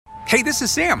Hey, this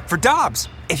is Sam for Dobbs.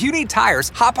 If you need tires,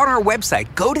 hop on our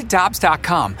website, go to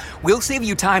Dobbs.com. We'll save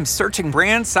you time searching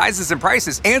brands, sizes, and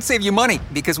prices, and save you money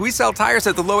because we sell tires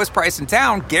at the lowest price in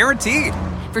town, guaranteed.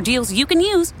 For deals you can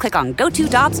use, click on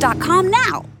GoToDobbs.com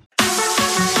now.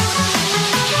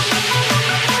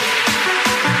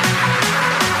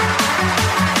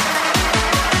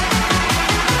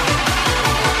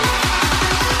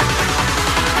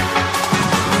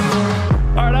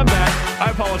 All right, I'm back.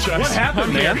 I apologize. What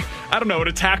happened, man? I don't know. An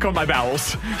attack on my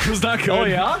bowels. It was not good. Oh,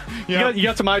 yeah? Yeah. You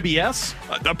got some IBS?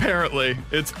 Apparently.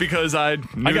 It's because I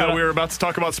knew that we were about to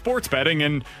talk about sports betting,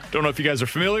 and don't know if you guys are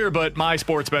familiar, but my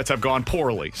sports bets have gone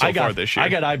poorly so far this year. I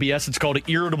got IBS. It's called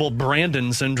irritable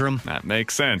Brandon syndrome. That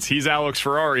makes sense. He's Alex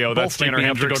Ferrario. That's Tanner Hendrickson.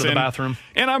 Have to go to the bathroom.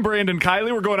 And I'm Brandon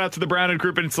Kiley. We're going out to the Brown &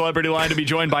 Crouppen Celebrity Line to be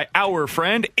joined by our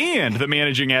friend and the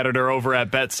managing editor over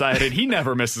at BetSided. He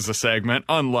never misses a segment,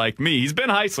 unlike me. He's Ben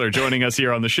Heisler joining us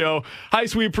here on the show.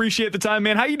 Heis, we appreciate the time,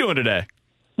 man. How you doing today?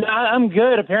 I'm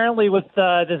good. Apparently, with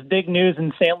this big news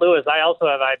in St. Louis, I also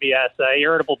have IBS,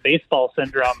 irritable baseball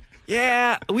syndrome.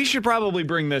 Yeah, we should probably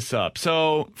bring this up.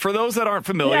 So, for those that aren't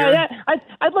familiar... Yeah,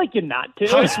 I'd like you not to.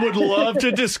 Heis would love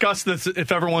to discuss this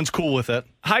if everyone's cool with it.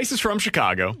 Heis is from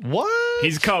Chicago. What?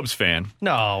 He's a Cubs fan.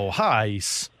 No,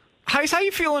 Heis. Heis, how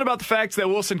you feeling about the fact that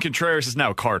Wilson Contreras is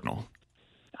now a Cardinal?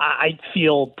 I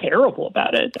feel terrible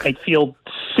about it. I feel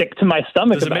sick to my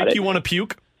stomach about it. Does it make you want to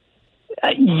puke?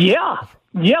 Yeah,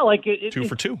 like it, 2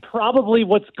 for 2. Probably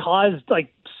what's caused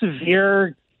like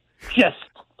severe, just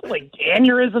like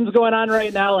aneurysms going on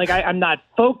right now. Like I'm not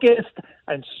focused.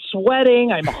 I'm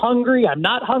sweating. I'm hungry. I'm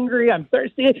not hungry. I'm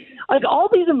thirsty. Like all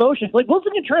these emotions. Like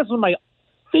Wilson Contreras was my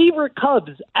favorite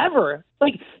Cubs ever.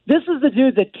 Like this is the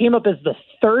dude that came up as the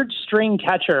third string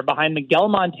catcher behind Miguel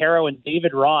Montero and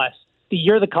David Ross the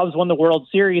year the Cubs won the World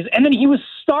Series, and then he was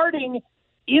starting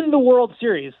in the World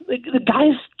Series. The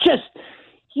guy's just,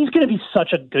 he's going to be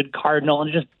such a good Cardinal, and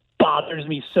it just bothers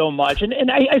me so much. And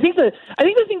I think the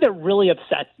thing that really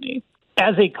upsets me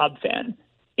as a Cub fan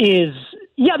is,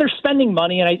 yeah, they're spending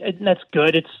money, and that's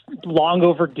good. It's long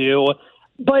overdue.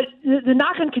 But the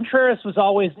knock on Contreras was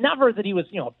always never that he was,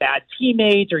 a bad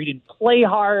teammate or he didn't play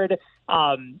hard.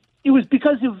 It was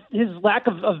because of his lack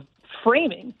of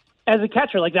framing as a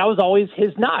catcher. Like that was always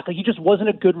his knock. Like he just wasn't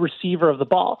a good receiver of the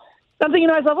ball. I'm thinking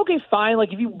to myself, okay, fine.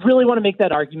 Like if you really want to make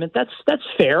that argument, that's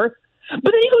fair. But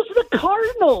then he goes to the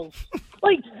Cardinals.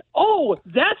 Like, oh,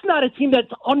 that's not a team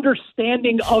that's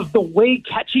understanding of the way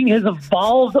catching has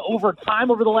evolved over time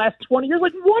over the last 20 years.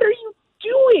 Like, what are you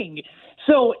doing?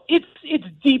 So it's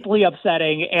deeply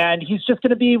upsetting, and he's just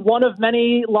going to be one of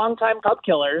many longtime Cub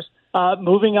killers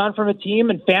moving on from a team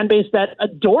and fan base that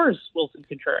adores Wilson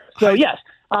Contreras. So, yes,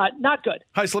 not good.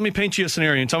 Heis, let me paint you a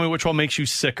scenario and tell me which one makes you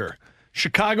sicker.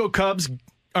 Chicago Bears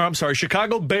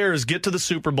get to the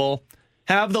Super Bowl,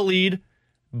 have the lead,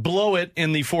 blow it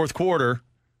in the fourth quarter,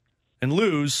 and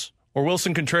lose, or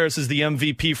Wilson Contreras is the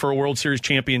MVP for a World Series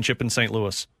championship in St.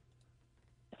 Louis?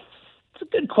 It's a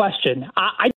good question.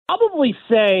 I'd probably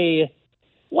say,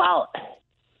 well,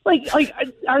 like,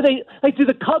 are they like? Do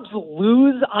the Cubs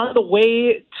lose on the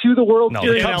way to the World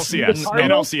Series?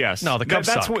 NLCS. No, the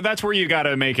Cubs suck. That's where you got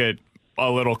to make it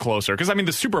a little closer. Because, I mean,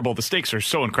 the Super Bowl, the stakes are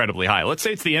so incredibly high. Let's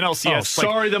say it's the NLCS. Oh,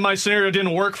 sorry that my scenario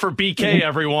didn't work for BK,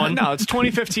 everyone. No, it's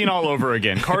 2015 all over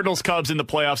again. Cardinals, Cubs in the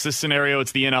playoffs. This scenario,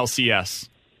 it's the NLCS.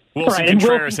 Wilson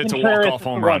Contreras hits a walk-off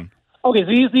home run. Okay,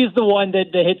 so he's the one that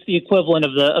hits the equivalent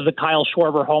of the Kyle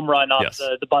Schwarber home run off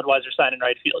the Budweiser sign in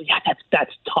right field. Yeah,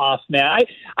 that's tough, man.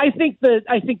 I think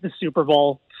the Super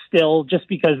Bowl still, just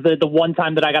because the one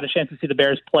time that I got a chance to see the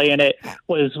Bears play in it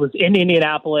was in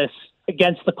Indianapolis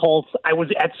against the Colts. I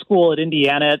was at school at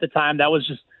Indiana at the time. That was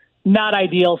just not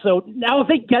ideal. So now if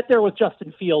they get there with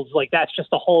Justin Fields, like that's just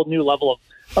a whole new level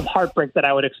of heartbreak that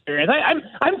I would experience.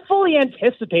 I'm fully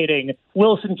anticipating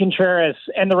Wilson Contreras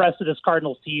and the rest of this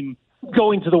Cardinals team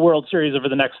going to the World Series over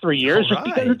the next 3 years just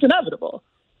because it's inevitable.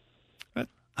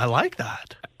 I like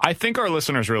that. I think our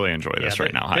listeners really enjoy this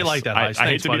right now. They like that. I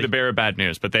hate to be the bearer of bad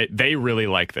news, but they really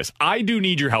like this. I do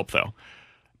need your help, though,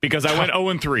 because I went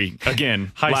 0-3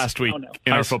 again last week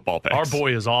in our football picks. Our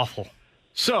boy is awful.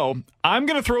 So I'm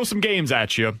going to throw some games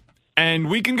at you,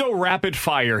 and we can go rapid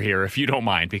fire here if you don't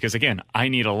mind, because, again, I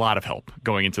need a lot of help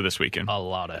going into this weekend. A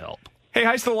lot of help. Hey,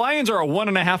 Heis, the Lions are a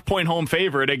 1.5-point home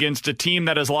favorite against a team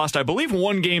that has lost, I believe,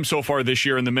 one game so far this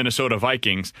year in the Minnesota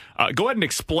Vikings. Go ahead and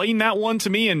explain that one to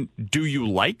me, and do you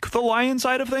like the Lions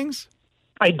side of things?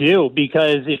 I do,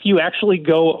 because if you actually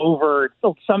go over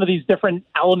some of these different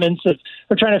elements of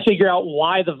trying to figure out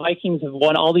why the Vikings have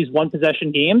won all these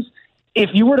one-possession games, if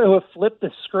you were to have flipped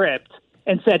the script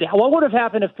and said, what would have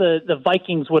happened if the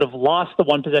Vikings would have lost the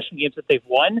one-possession games that they've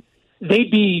won,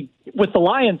 they'd be what the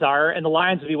Lions are, and the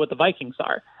Lions would be what the Vikings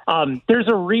are. There's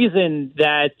a reason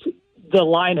that the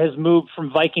line has moved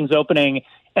from Vikings opening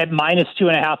at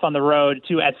 -2.5 on the road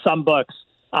to, at some books,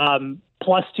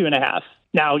 +2.5.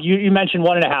 Now, you mentioned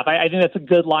 1.5. I think that's a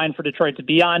good line for Detroit to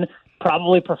be on.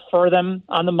 Probably prefer them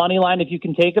on the money line if you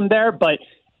can take them there. But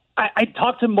I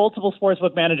talked to multiple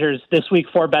sportsbook managers this week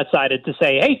for BetSided to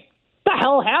say, hey, the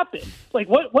hell happened? Like,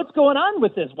 what's going on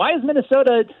with this? Why is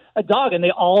Minnesota a dog? And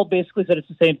they all basically said it's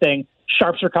the same thing.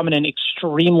 Sharps are coming in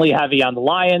extremely heavy on the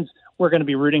Lions. We're going to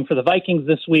be rooting for the Vikings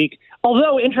this week.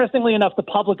 Although, interestingly enough, the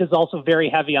public is also very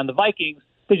heavy on the Vikings.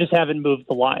 They just haven't moved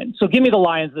the line. So give me the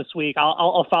Lions this week.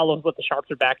 I'll follow what the Sharps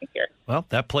are backing here. Well,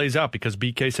 that plays out because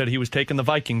BK said he was taking the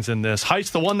Vikings in this.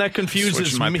 Heist, the one that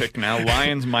confuses my me. pick now.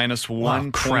 Lions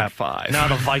 -1.5. Now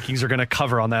the Vikings are going to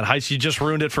cover on that. Heist, you just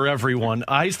ruined it for everyone.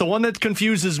 Heist, the one that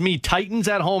confuses me. Titans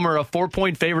at home are a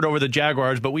 4-point favorite over the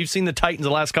Jaguars, but we've seen the Titans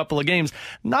the last couple of games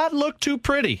not look too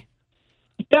pretty.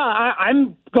 Yeah,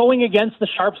 I'm going against the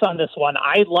Sharps on this one.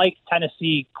 I like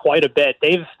Tennessee quite a bit.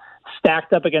 They've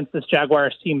stacked up against this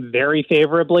Jaguars team very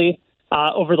favorably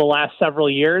over the last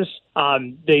several years.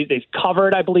 They've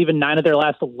covered, I believe, in 9 of their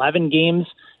last 11 games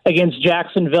against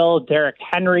Jacksonville. Derrick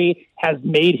Henry has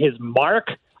made his mark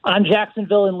on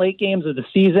Jacksonville in late games of the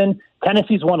season.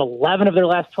 Tennessee's won 11 of their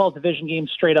last 12 division games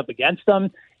straight up against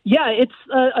them. Yeah, it's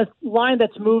a line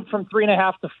that's moved from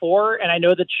 3.5 to 4, and I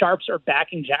know that Sharps are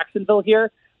backing Jacksonville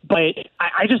here, but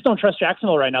I just don't trust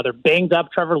Jacksonville right now. They're banged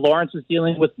up. Trevor Lawrence is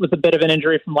dealing with a bit of an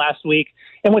injury from last week.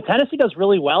 And what Tennessee does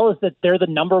really well is that they're the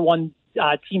number one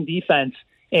team defense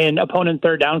in opponent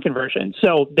third down conversion.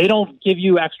 So they don't give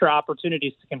you extra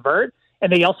opportunities to convert,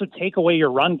 and they also take away your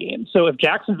run game. So if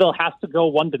Jacksonville has to go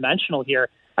one-dimensional here,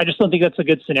 I just don't think that's a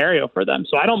good scenario for them.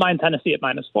 So I don't mind Tennessee at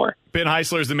 -4. Ben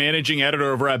Heisler is the managing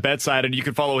editor over at BetSide, and you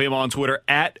can follow him on Twitter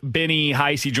at Benny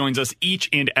Heis. He joins us each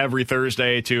and every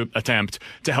Thursday to attempt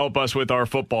to help us with our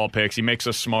football picks. He makes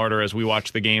us smarter as we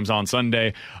watch the games on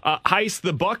Sunday. Heis,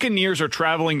 the Buccaneers are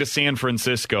traveling to San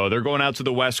Francisco. They're going out to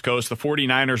the West Coast. The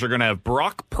 49ers are going to have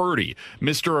Brock Purdy,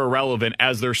 Mr. Irrelevant,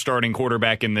 as their starting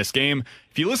quarterback in this game.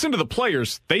 If you listen to the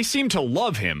players, they seem to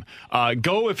love him.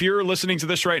 If you're listening to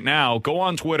this right now, go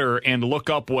on Twitter and look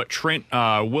up what Trent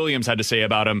Williams had to say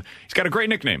about him. He's got a great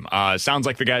nickname. Sounds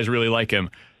like the guys really like him.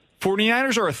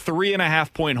 49ers are a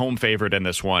 3.5-point home favorite in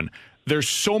this one. There's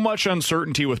so much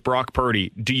uncertainty with Brock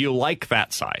Purdy. Do you like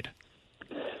that side?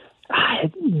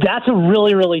 That's a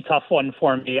really, really tough one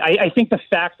for me. I think the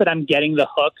fact that I'm getting the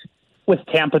hook with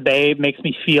Tampa Bay makes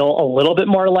me feel a little bit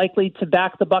more likely to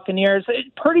back the Buccaneers.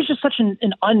 Purdy's just such an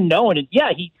unknown. And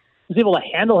yeah, he was able to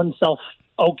handle himself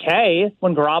okay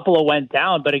when Garoppolo went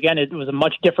down. But again, it was a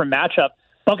much different matchup.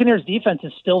 Buccaneers defense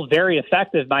is still very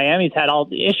effective. Miami's had all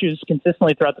the issues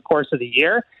consistently throughout the course of the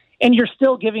year. And you're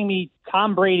still giving me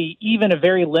Tom Brady, even a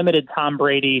very limited Tom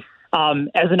Brady,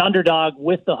 as an underdog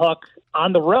with the hook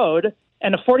on the road.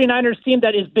 And a 49ers team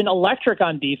that has been electric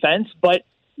on defense, but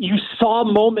you saw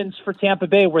moments for Tampa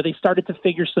Bay where they started to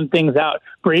figure some things out.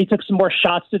 Brady took some more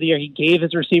shots to the air. He gave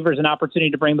his receivers an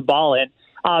opportunity to bring the ball in.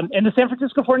 And the San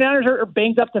Francisco 49ers are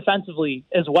banged up defensively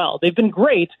as well. They've been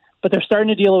great, but they're starting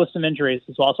to deal with some injuries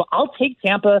as well. So I'll take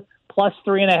Tampa plus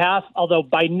 3.5, although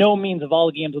by no means of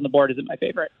all the games on the board is it my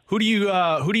favorite. Who do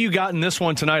you got in this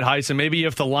one tonight, Heis? And maybe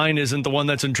if the line isn't the one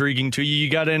that's intriguing to you, you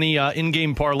got any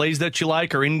in-game parlays that you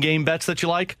like or in-game bets that you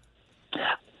like?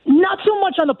 Not so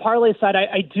much on the parlay side.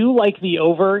 I do like the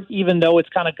over, even though it's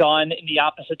kind of gone in the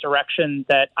opposite direction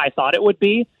that I thought it would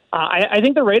be. I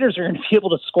think the Raiders are going to be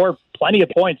able to score plenty of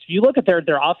points. If you look at their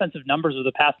offensive numbers of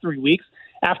the past 3 weeks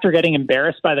after getting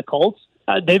embarrassed by the Colts,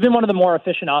 they've been one of the more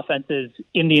efficient offenses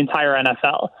in the entire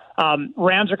NFL.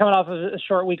 Rams are coming off of a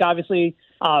short week, obviously,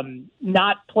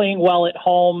 not playing well at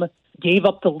home, gave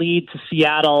up the lead to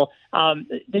Seattle.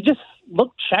 They just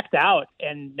look checked out,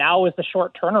 and now with the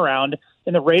short turnaround,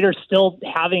 and the Raiders still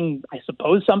having, I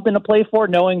suppose, something to play for,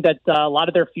 knowing that a lot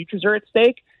of their futures are at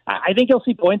stake, I think you'll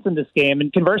see points in this game.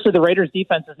 And conversely, the Raiders'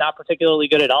 defense is not particularly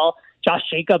good at all. Josh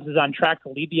Jacobs is on track to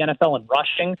lead the NFL in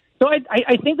rushing. So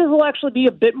I think this will actually be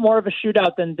a bit more of a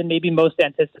shootout than maybe most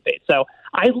anticipate. So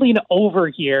I lean over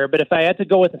here, but if I had to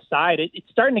go with a side, it's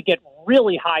starting to get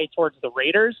really high towards the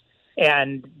Raiders,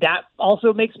 and that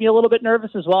also makes me a little bit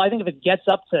nervous as well. I think if it gets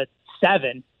up to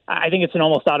 7, I think it's an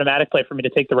almost automatic play for me to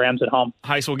take the Rams at home.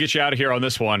 Heis, we'll get you out of here on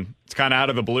this one. It's kind of out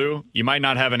of the blue. You might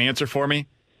not have an answer for me.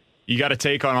 You got a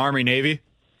take on Army-Navy?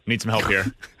 Need some help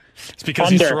here. It's because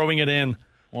he's throwing it in.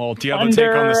 Well, do you have a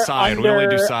take on the side? We only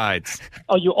do sides.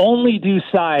 Oh, you only do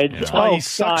sides. That's why he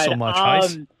sucks so much,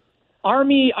 Heis.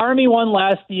 Army won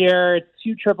last year.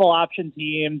 2 triple option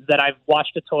teams that I've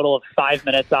watched a total of 5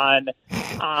 minutes on.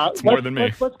 It's more than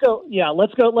me. Let's go. Yeah,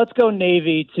 let's go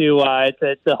Navy to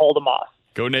hold them off.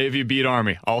 Go Navy, beat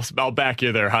Army. I'll back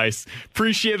you there, Heis.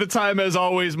 Appreciate the time as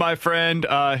always, my friend.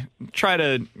 Try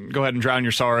to go ahead and drown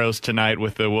your sorrows tonight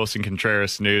with the Wilson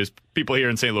Contreras news. People here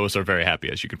in St. Louis are very happy,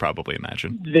 as you could probably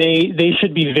imagine. They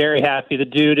should be very happy. The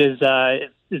dude is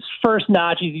his first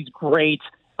notch. He's great.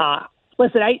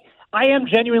 Listen, I am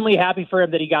genuinely happy for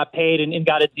him that he got paid and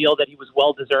got a deal that he was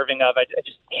well deserving of. I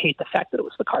just hate the fact that it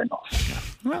was the Cardinals.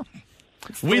 Well,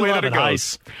 we love it,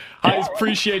 Heis. Heis,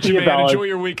 appreciate you, man. Enjoy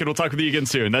your week, and we'll talk with you again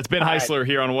soon. That's Ben Heisler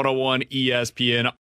here on 101 ESPN.